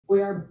We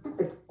are back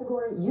to the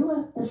category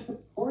U.S.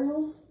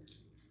 Memorials.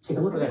 Take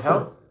a look What at the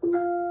hell?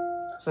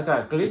 It's like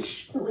a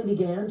glitch. Recently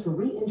began to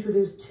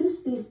reintroduce 2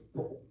 species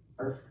to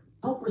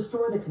help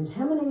restore the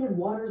contaminated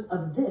waters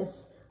of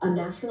this, a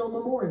national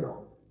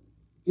memorial.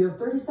 You have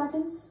 30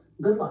 seconds.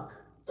 Good luck.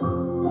 I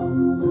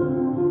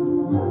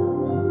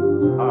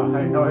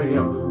had no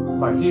idea.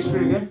 But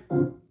history again?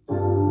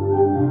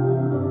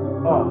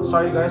 Oh,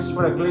 sorry guys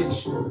for the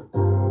glitch.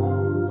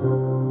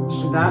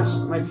 It's not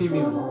my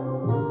TV.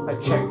 I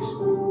checked.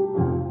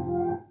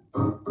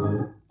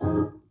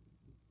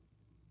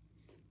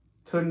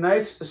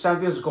 Tonight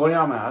something's going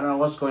on, man. I don't know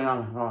what's going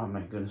on. Oh my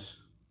goodness.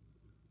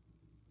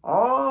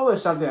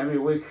 Always something every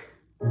week.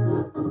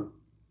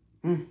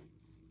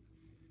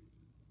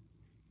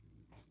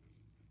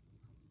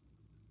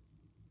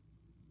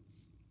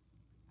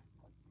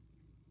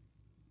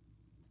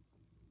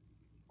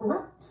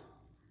 Correct.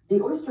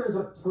 The oysters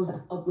are supposed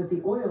to help with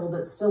the oil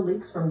that still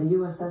leaks from the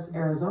USS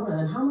Arizona.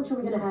 And how much are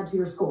we going to add to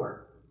your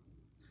score?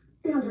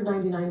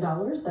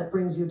 $399. That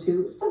brings you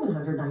to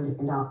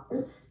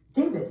 $799.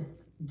 David,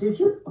 did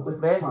you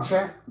with Ben,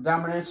 check,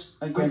 dominance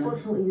again.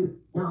 Unfortunately, you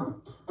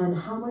not. And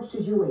how much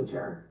did you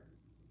wager?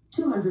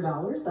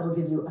 $200. That'll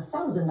give you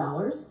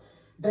 $1,000.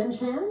 Ben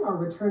Chan, our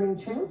returning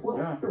champ, what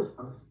was your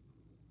response?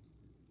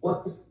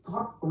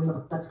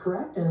 That's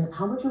correct. And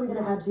how much are we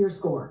going to add to your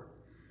score?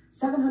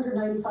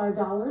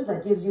 $795.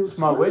 That gives you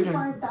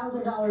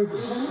 $25,000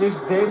 even.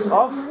 6 days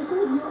off.